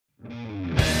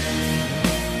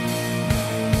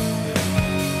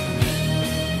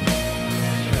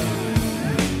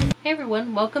Hey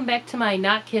everyone, welcome back to my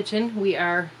not kitchen. We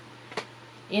are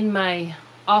in my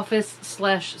office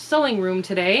slash sewing room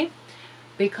today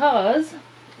because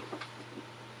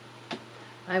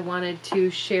I wanted to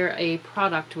share a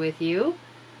product with you.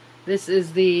 This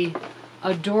is the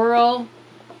Aduro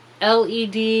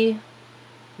LED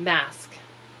mask.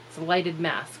 It's a lighted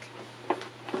mask.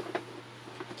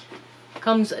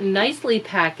 Comes nicely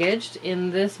packaged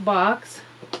in this box.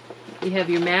 You have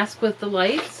your mask with the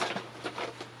lights,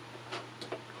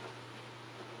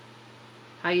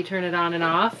 how you turn it on and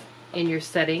off in your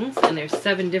settings, and there's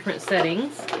 7 different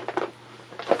settings.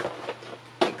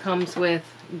 It comes with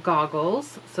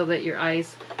goggles so that your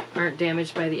eyes aren't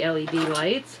damaged by the LED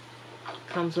lights. It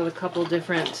comes with a couple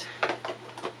different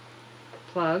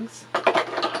plugs.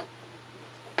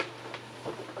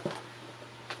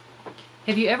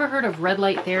 Have you ever heard of red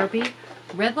light therapy?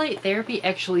 Red light therapy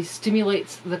actually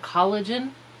stimulates the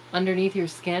collagen underneath your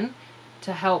skin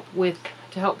to help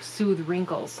soothe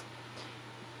wrinkles.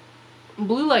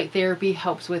 Blue light therapy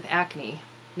helps with acne.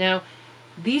 Now,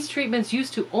 these treatments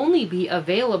used to only be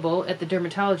available at the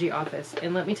dermatology office.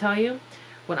 And let me tell you,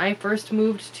 when I first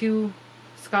moved to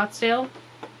Scottsdale,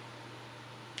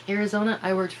 Arizona,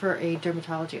 I worked for a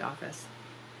dermatology office.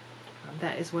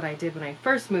 That is what I did when I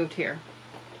first moved here.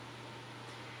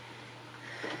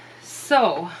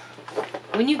 So,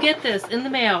 when you get this in the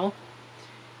mail,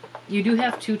 you do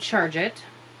have to charge it.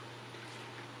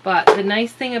 But the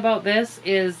nice thing about this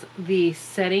is the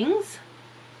settings.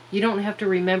 You don't have to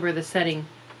remember the setting.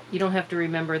 You don't have to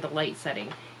remember the light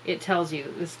setting. It tells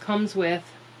you. This comes with,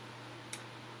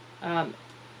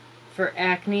 for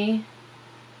acne,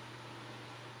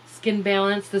 skin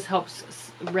balance, this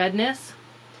helps redness.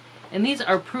 And these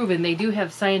are proven. They do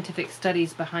have scientific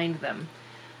studies behind them.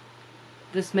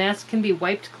 This mask can be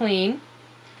wiped clean.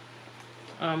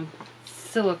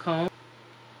 Silicone.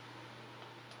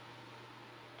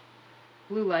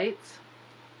 Blue lights.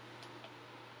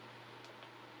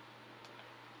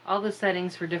 All the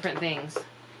settings for different things.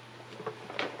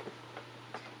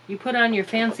 You put on your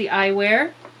fancy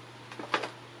eyewear.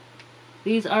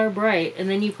 These are bright, and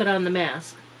then you put on the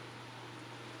mask.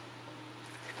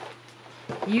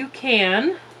 You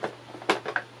can,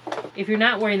 if you're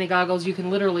not wearing the goggles, you can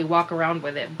literally walk around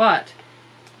with it, but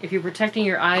if you're protecting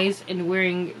your eyes and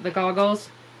wearing the goggles,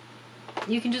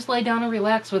 you can just lay down and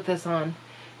relax with this on.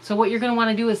 So what you're going to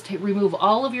want to do is remove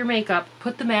all of your makeup,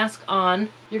 put the mask on.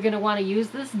 You're going to want to use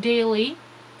this daily.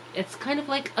 It's kind of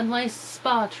like a nice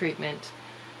spa treatment.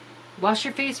 Wash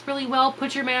your face really well,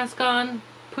 put your mask on,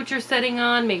 put your setting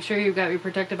on, make sure you've got your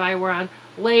protective eyewear on,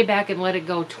 lay back and let it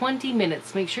go 20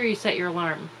 minutes. Make sure you set your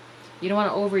alarm. You don't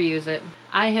want to overuse it.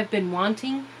 I have been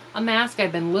wanting a mask.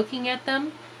 I've been looking at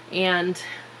them, and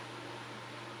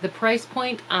the price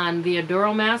point on the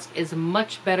Aduro mask is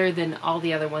much better than all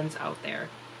the other ones out there.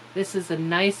 This is a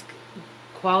nice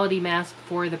quality mask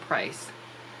for the price.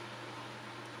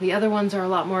 The other ones are a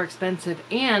lot more expensive,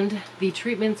 and the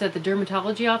treatments at the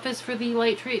dermatology office for the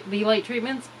light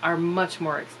treatments are much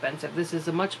more expensive. This is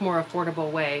a much more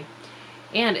affordable way,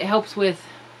 and it helps with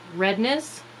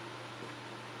redness.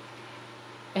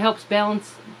 It helps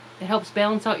balance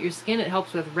out your skin. It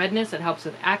helps with redness. It helps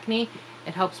with acne.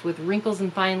 It helps with wrinkles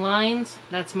and fine lines.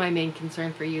 That's my main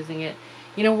concern for using it.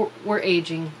 You know, we're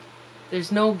aging. There's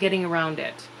no getting around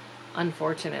it,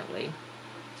 unfortunately.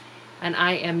 And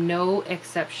I am no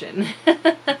exception,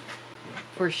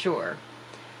 for sure.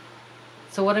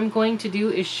 So what I'm going to do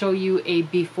is show you a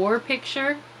before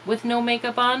picture with no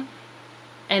makeup on,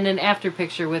 and an after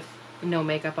picture with no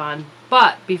makeup on.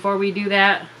 But before we do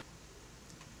that,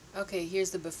 okay,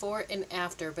 here's the before and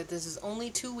after, but this is only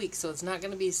 2 weeks, so it's not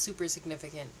going to be super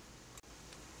significant.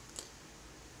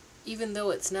 Even though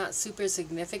it's not super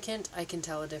significant, I can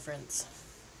tell a difference.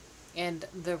 And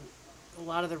a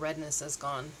lot of the redness is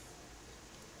gone.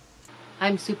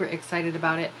 I'm super excited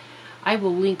about it. I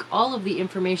will link all of the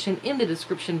information in the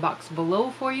description box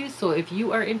below for you, so if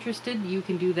you are interested, you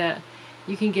can do that.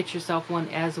 You can get yourself one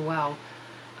as well.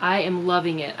 I am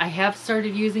loving it. I have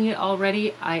started using it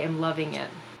already. I am loving it.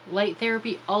 Light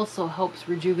therapy also helps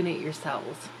rejuvenate your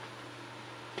cells.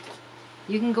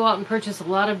 You can go out and purchase a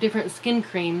lot of different skin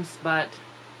creams, but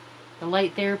the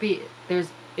light therapy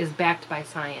is backed by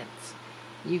science.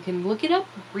 You can look it up,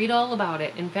 read all about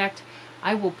it. In fact,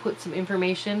 I will put some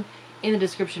information in the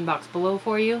description box below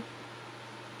for you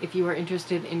if you are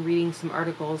interested in reading some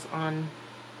articles on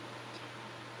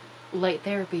light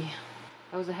therapy.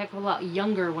 I was a heck of a lot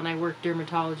younger when I worked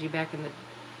dermatology back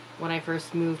when I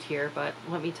first moved here, but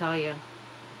let me tell you,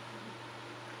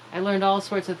 I learned all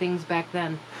sorts of things back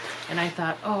then, and I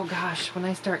thought, oh gosh, when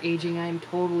I start aging, I'm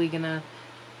totally gonna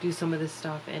do some of this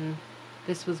stuff, and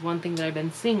this was one thing that I've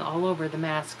been seeing all over the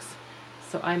masks.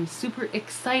 So I'm super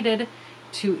excited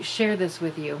to share this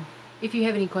with you. If you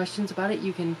have any questions about it,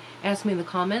 you can ask me in the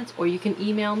comments or you can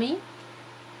email me.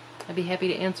 I'd be happy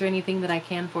to answer anything that I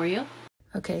can for you.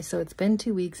 Okay, so it's been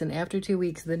 2 weeks, and after 2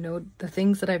 weeks, the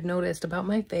things that I've noticed about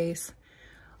my face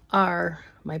are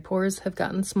my pores have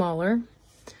gotten smaller,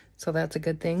 so that's a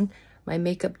good thing. My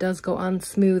makeup does go on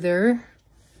smoother.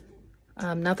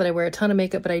 Not that I wear a ton of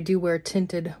makeup, but I do wear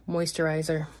tinted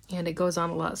moisturizer, and it goes on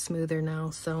a lot smoother now,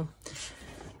 so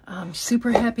I'm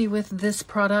super happy with this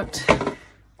product.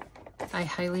 I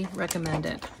highly recommend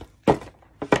it.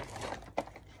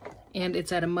 And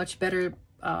it's at a much better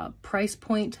price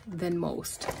point than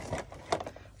most.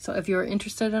 So if you're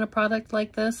interested in a product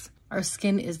like this, our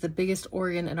skin is the biggest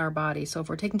organ in our body. So if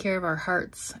we're taking care of our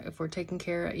hearts, if we're taking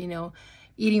care of, you know,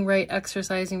 eating right,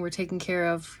 exercising, we're taking care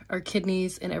of our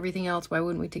kidneys and everything else, why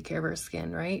wouldn't we take care of our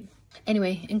skin, right?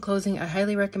 Anyway, in closing, I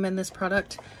highly recommend this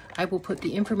product. I will put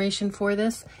the information for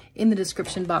this in the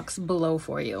description box below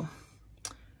for you.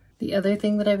 The other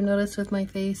thing that I've noticed with my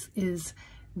face is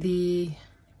the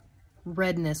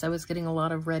redness. I was getting a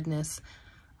lot of redness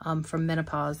from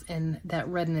menopause, and that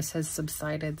redness has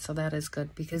subsided, so that is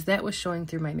good because that was showing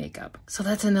through my makeup. So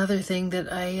that's another thing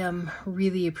that I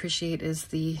really appreciate is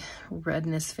the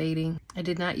redness fading. I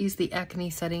did not use the acne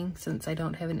setting since I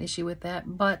don't have an issue with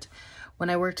that, but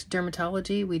when I worked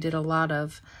dermatology, we did a lot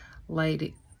of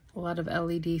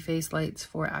LED face lights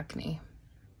for acne.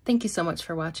 Thank you so much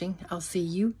for watching. I'll see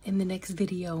you in the next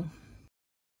video.